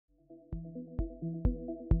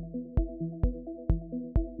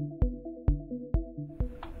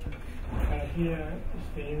here is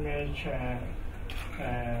the image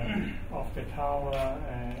of the tower.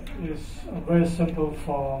 It's a very simple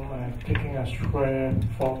form, taking a square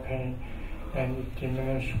floor plane, and it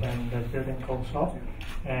diminishes when the building goes up.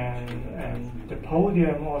 And the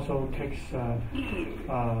podium also takes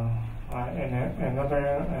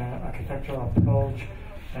another architectural approach,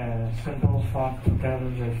 simple font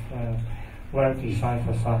together with well-designed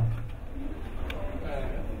facade.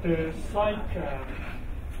 The site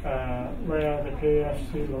where the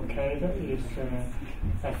PAFC located is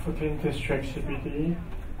at 14th District CBD,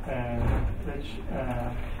 which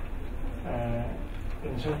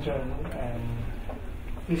in Shenzhen, and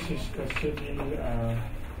this is the city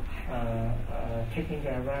taking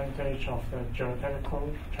advantage of the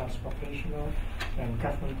geographical, transportational, and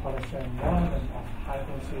government policy environment of high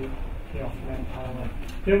density of manpower.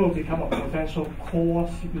 It will become a potential core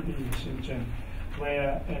CBD in Shenzhen,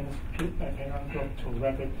 where Ping An Group to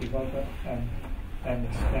rapid development and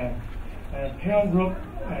expand. Ping An Group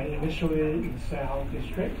initially in Shanghai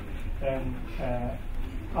district, and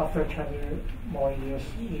after 20 more years,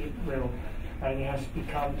 it has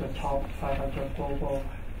become the top 500 global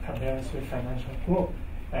comprehensive financial group,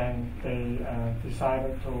 and they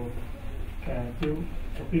decided to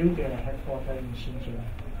build their headquarters in Shenzhen.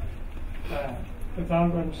 The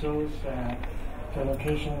diagram shows the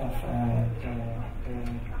location of the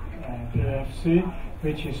PFC,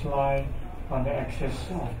 which is lying on the axis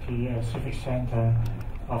of the civic center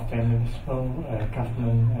of the municipal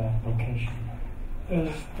government location.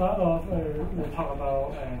 To start off, we'll talk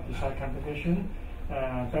about design competition.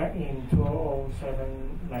 Back in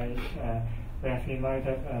 2007, we have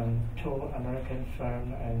invited two American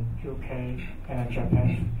firms and UK and a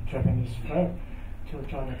Japanese firm to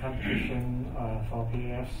join the competition for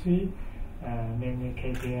PFC. Namely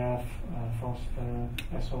KPF, Foster,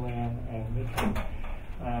 SOM, and Nikon.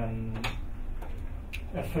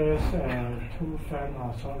 At first, two firms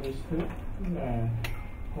are shortlisted,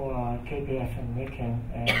 who are KPF and Nikon,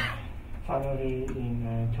 and finally in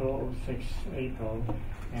 2006 April,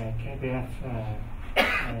 KPF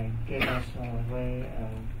gave us a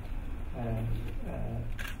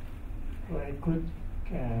very good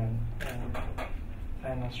and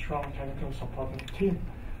a strong technical supporting team,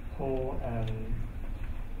 who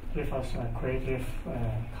give us a creative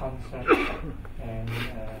concept, and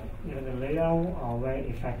even the layout are very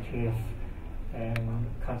effective and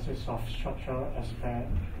consists of structural aspect,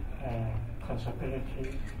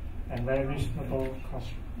 constructability, and very reasonable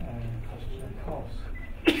construction cost.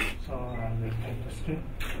 So we take the scheme.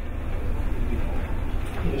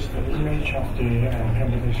 This is the image of the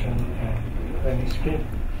competition planning scheme.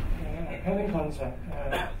 Planning concept.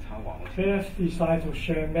 PF decided to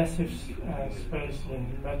share massive space in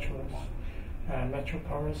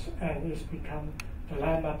metropolis, and it's become the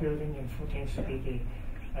landmark building in 14th CBD.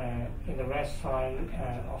 In the west side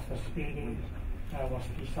of the CBD was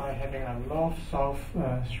designed having a north-south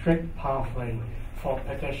straight pathway for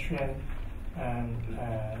pedestrian,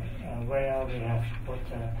 where we have put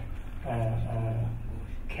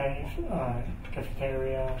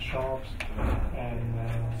cafeteria, shops, and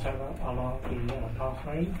several along the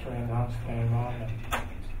pathway to enhance the environment.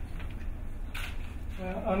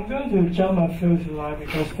 I'm going to jump a few slides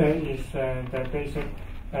because there is the basic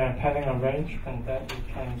planning arrangement that you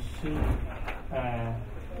can see.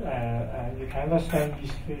 You can understand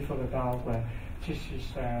easily for the diagram. This is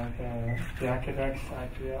the architect's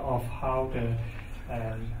idea of how the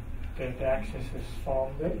axis is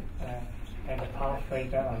formed. And the pathway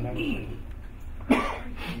that I mentioned.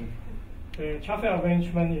 The traffic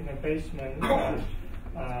arrangement in the basement,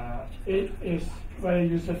 it is very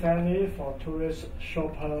user-friendly for tourists,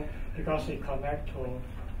 shoppers, because it connects to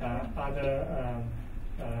other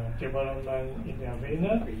development in the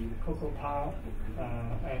arena, Coco Park,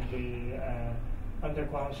 and the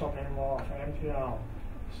underground shopping mall of MTR.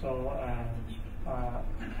 So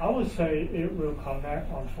I would say it will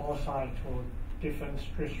connect on four sides to different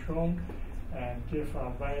street rooms, and give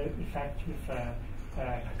a very effective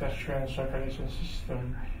pedestrian circulation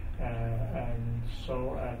system, and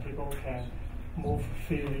so people can move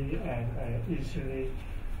freely and easily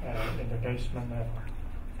in the basement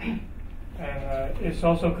level. And it's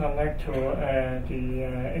also connected to the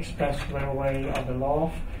express railway on the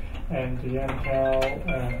north and the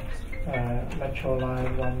MTL Metro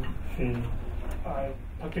Line 1 I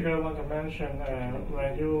particularly want to mention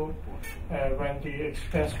when the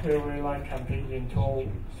express railway line completed in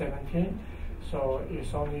 2017, so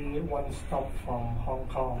it's only one stop from Hong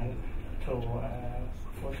Kong to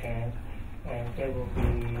Fujian, and they will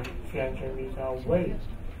be 300 meters away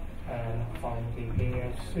from the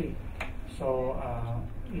PFC. so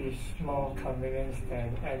it's more convenient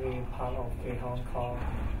than any part of the Hong Kong,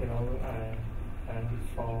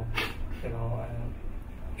 for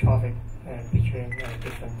traffic between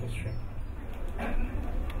different districts.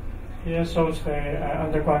 Here shows the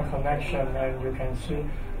underground connection, and you can see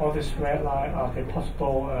all this red line are the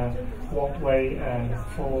possible walkway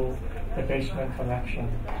for the basement connection.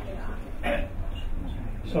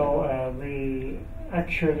 So we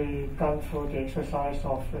actually gone through the exercise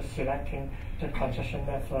of selecting the construction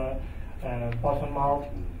method, bottom-out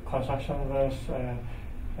construction versus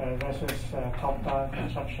top-down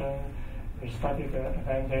construction. We study the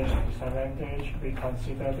advantage and disadvantage. We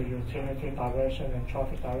consider the utility direction and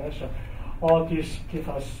traffic direction. All this give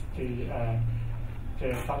us the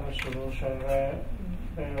final solution where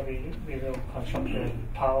we will construct the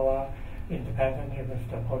tower independently with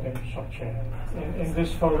the podium structure. In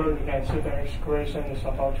this photo, you can see the excavation is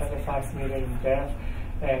about 25 meters in depth,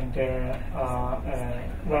 and there are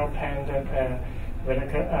well-planned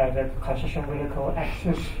the construction vertical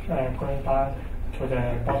axis going down to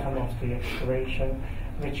the bottom of the excavation,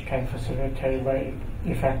 which can facilitate very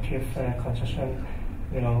effective construction,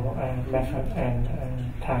 method and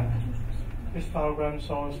time. This diagram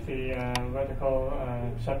shows the vertical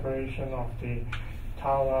separation of the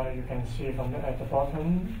tower. You can see from at the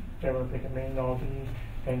bottom there will be the main lobby,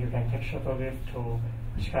 then you can take shuttle lift to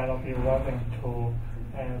Sky Lobby 1 and 2,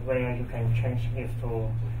 where you can change lift to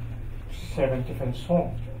 7 different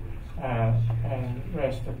zones. And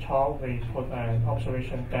whereas the top, we put an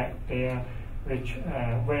observation deck there, which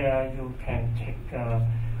where you can take a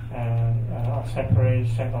separate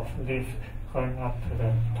set of lift going up to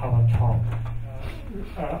the tower top.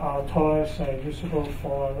 Our tallest usable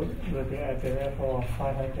floor will be at the level of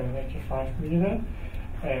 585 meters,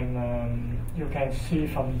 and you can see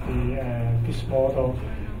from this model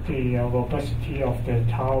the robustity of the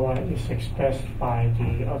tower is expressed by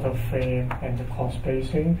the outer frame and the cross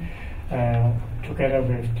spacing, together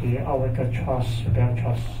with the outrigger truss, bell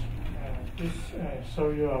truss. This show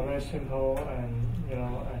you a very simple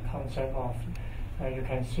concept of you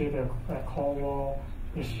can see the core wall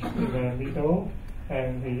is in the middle,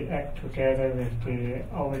 and we act together with the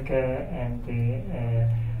outrigger and the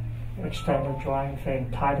external drawing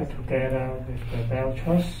frame, tied it together with the bell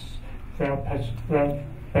truss, bell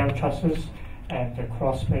trusses, and the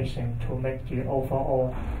cross spacing to make the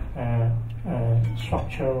overall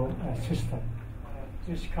structural system.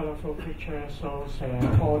 This colorful picture shows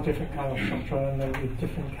all different kinds of structural elements with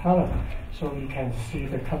different color, so you can see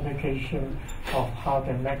the complication of how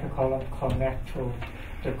the mega column connect to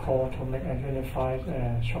the core to make a unified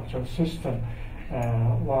structural system,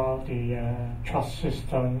 while the truss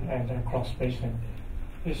system and the cross spacing.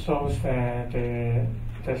 It shows the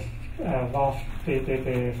raft,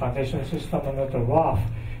 the foundation system under the raft.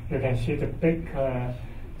 You can see the big,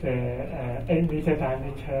 the 8-meter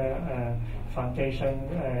diameter foundation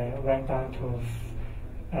went down to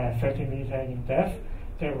 30 meters in depth.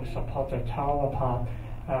 They will support the tower part.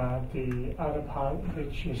 The other part,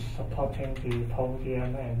 which is supporting the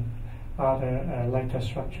podium and other lighter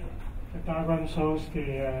structure. The diagram shows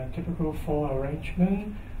the typical floor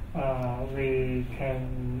arrangement. We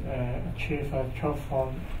can achieve a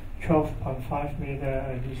 12.5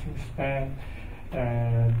 meter leasing span.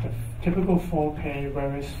 The typical floor pay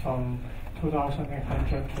varies from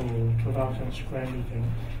 2,800 to 2,000 square meters.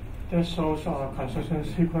 This shows our construction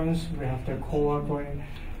sequence. We have the core going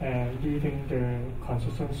leading the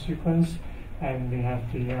construction sequence, and we have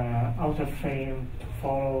the outer frame to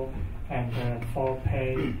follow, and the floor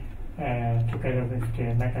pay together with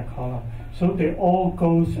the mega column. So they all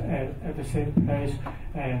goes at the same place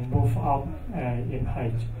and move up in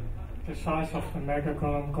height. The size of the mega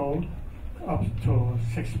column goes up to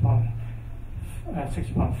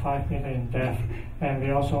 6.5 meters in depth, and we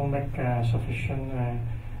also make sufficient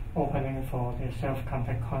opening for the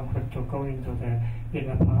self-compact concrete to go into the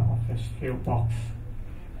inner part of the steel box.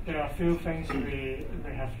 There are a few things we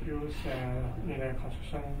have used in the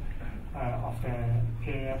construction of the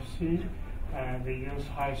PAFC. We use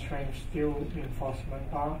high-strength steel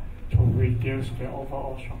reinforcement bar to reduce the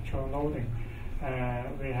overall structural loading.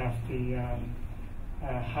 We have the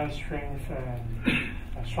high-strength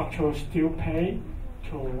structural steel pay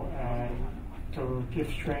to give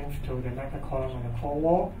strength to the mega column and the core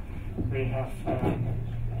wall. We have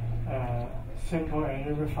simple and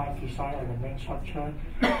unified design of the main structure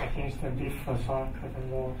against the lift facade curtain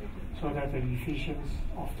wall, so that the efficiency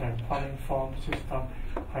of the plumbing form system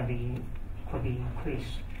could be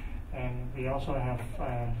increased. And we also have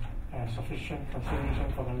sufficient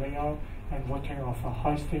consideration for the layout and working of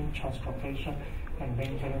hoisting, transportation, and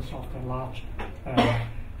maintenance of the large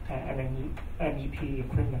MEP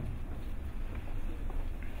equipment.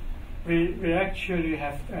 We actually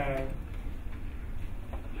have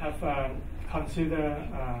considered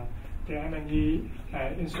the M&E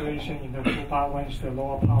installation in the full part. Once the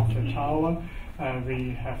lower part of the tower,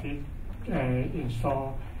 we have it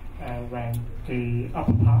installed when the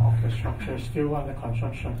upper part of the structure is still under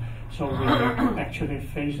construction. So we are actually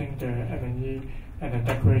facing the M&E and the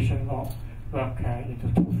decoration work into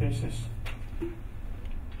two phases.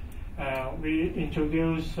 We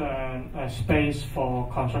introduce a space for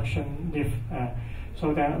construction lift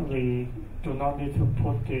so that we do not need to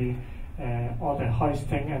put all the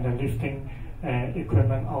hoisting and the lifting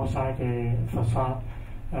equipment outside the facade,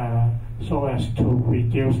 so as to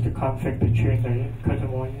reduce the conflict between the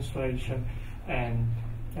curtain wall installation and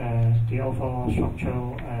the overall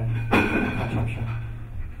structural construction.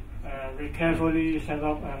 We carefully set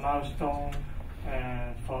up a milestone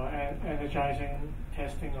for energizing,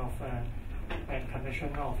 testing of and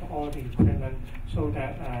commission of all the equipment, so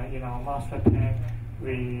that in our master plan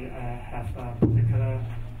we have a particular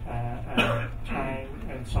time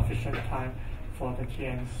and sufficient time for the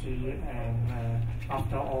TNC, and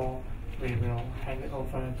after all we will hand it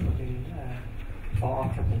over to the for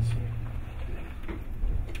occupancy.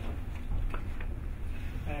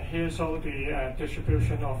 Here's all the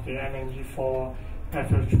distribution of the M&E4,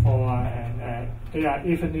 FH4, and they are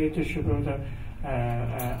evenly distributed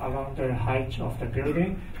along the height of the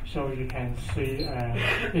building. So you can see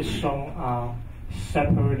each zone are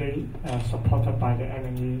separately supported by the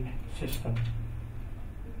M&E system.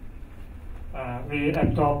 We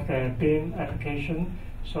adopt a beam application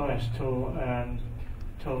so as to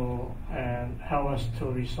help us to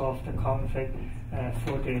resolve the conflict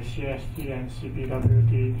for the CSD and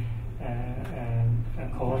CTBUH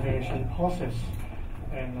coordination process.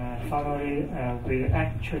 And finally, we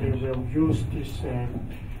actually will use this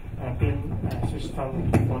beam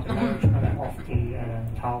system for the management of the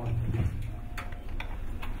tower.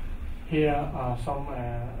 Here are some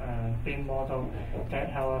beam models that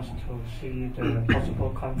help us to see the possible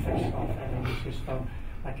conflicts of energy system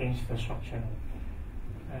against the structure.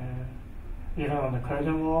 Even on the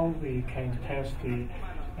curtain wall, we can test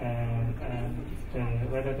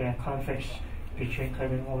whether there are conflicts between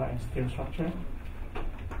curtain wall and steel structure.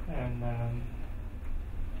 And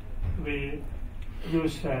we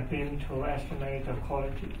use beam to estimate the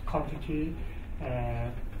quantity.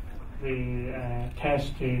 We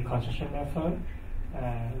test the construction method.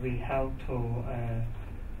 We help to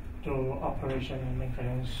do operation and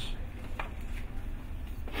maintenance.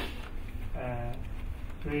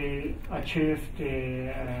 We achieve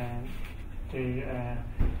the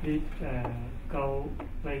LEED gold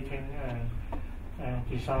rating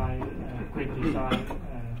green design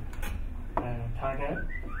target,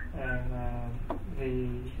 and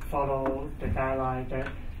we follow the guideline that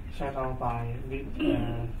set out by LEED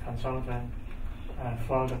consultant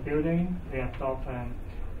for the building. We adopt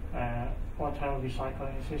water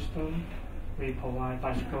recycling system. We provide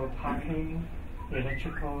bicycle parking,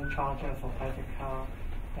 electrical charger for private car,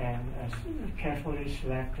 and carefully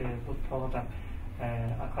select the wood product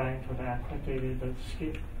according to the accredited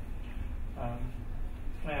scheme.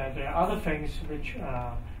 There are other things which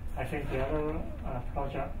I think the other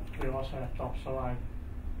project we also adopt, so I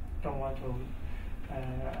don't want to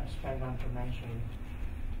spend time to mention it.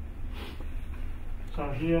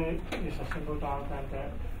 So here is a simple diagram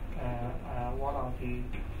that what are the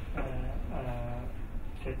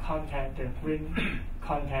content, the green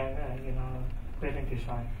content, in our building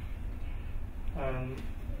design.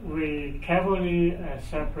 We carefully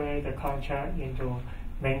separate the contract into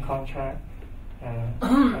main contract,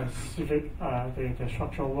 civic, the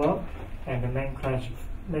structural work, and the main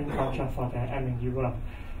contract for the M&E work,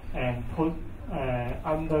 and put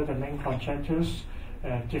under the main contractors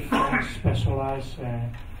different specialized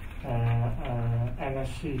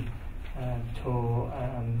NSC to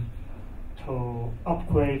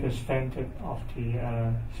upgrade the standard of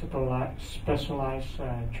the specialized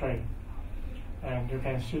trade. And you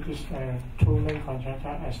can see this two main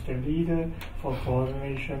contractor as the leader for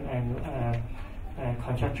coordination and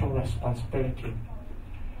contractual responsibility.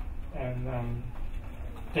 And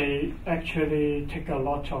they actually take a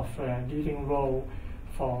lot of leading role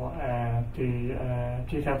for the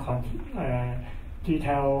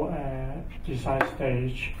detail design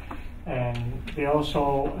stage, and they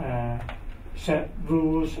also set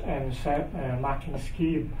rules and set marking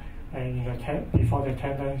scheme before the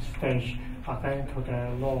tender stage according to the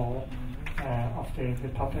law of the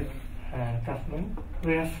Republic government.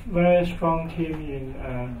 We have very strong team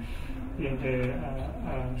in the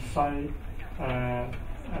site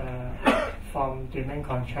from the main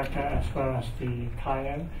contractor as well as the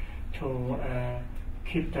client to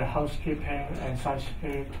keep the housekeeping and site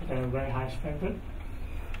security to the very high standard.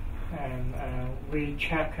 And we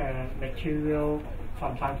check material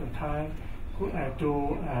from time to time,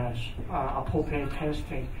 do appropriate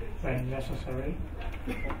testing when necessary,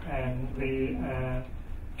 and we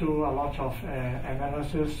do a lot of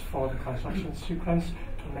analysis for the construction sequence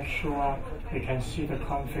to make sure we can see the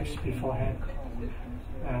conflicts beforehand.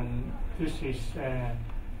 This is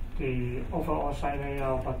the overall site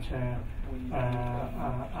layout, but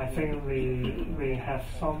I think we have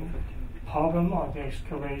some problem on the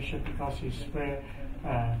excavation because it's very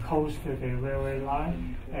close to the railway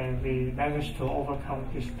line, and we managed to overcome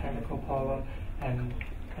this technical problem, and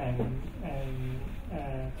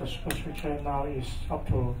the superstructure now is up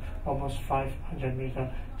to almost 500 meters,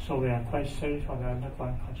 so we are quite safe on the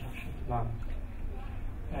underground construction now.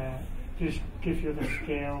 This gives you the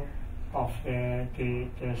scale of the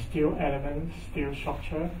steel element, steel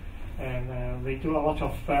structure, and we do a lot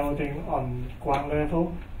of welding on ground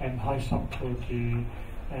level and hoist up to the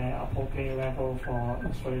appropriate level for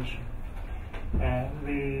installation.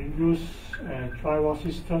 We use a drywall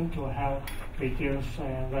system to help reduce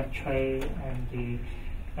red tray and the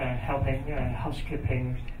helping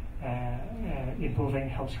housekeeping, improving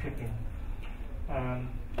housekeeping.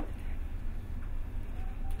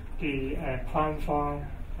 The plant form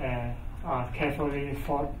are carefully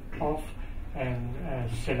thought of and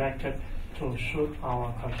selected to suit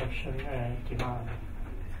our construction demand.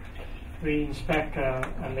 We inspect a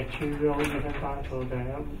material even down to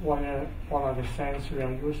what are the sands we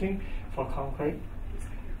are using for concrete.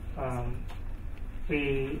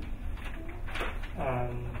 We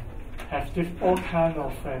have all kinds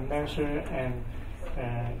of measures and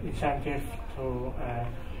incentives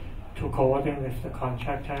to coordinate with the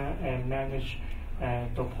contractor and manage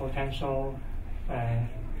the potential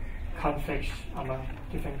conflicts among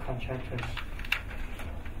different contractors.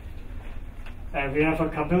 We have a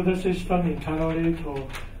computer system internally to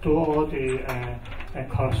do all the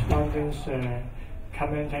correspondence,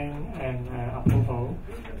 commenting, and approval,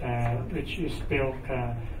 which is built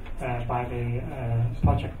by the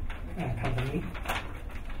project company.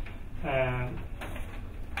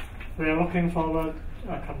 We are looking forward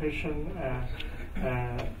completion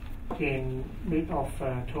in mid of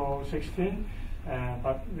 2016,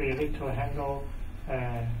 but we need to handle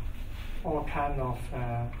all kinds of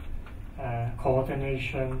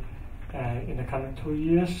coordination in the coming 2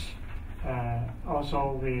 years.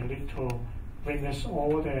 Also, we need to witness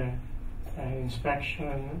all the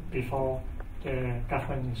inspection before the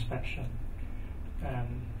government inspection.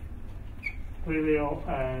 We will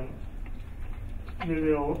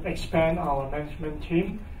expand our management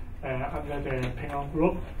team under the Ping An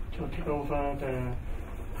Group to take over the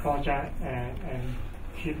project and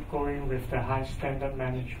keep going with the high standard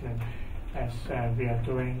management as we are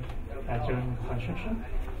doing during construction.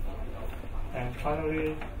 And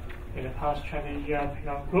finally, in the past 20 years, Ping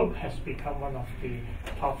An Group has become one of the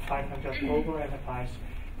top 500 global enterprises.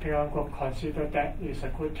 Ping An Group considers that is a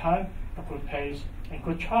good time, a good pace, and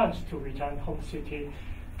good chance to return home city.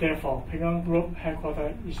 Therefore, Ping An Group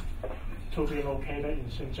headquarters is to be located in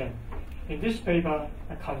Shenzhen. In this paper,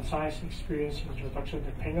 a concise experience introduction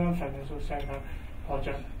to Ping An Financial Center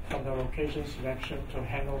project from the location selection to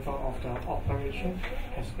handover of the operation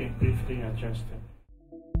has been briefly adjusted.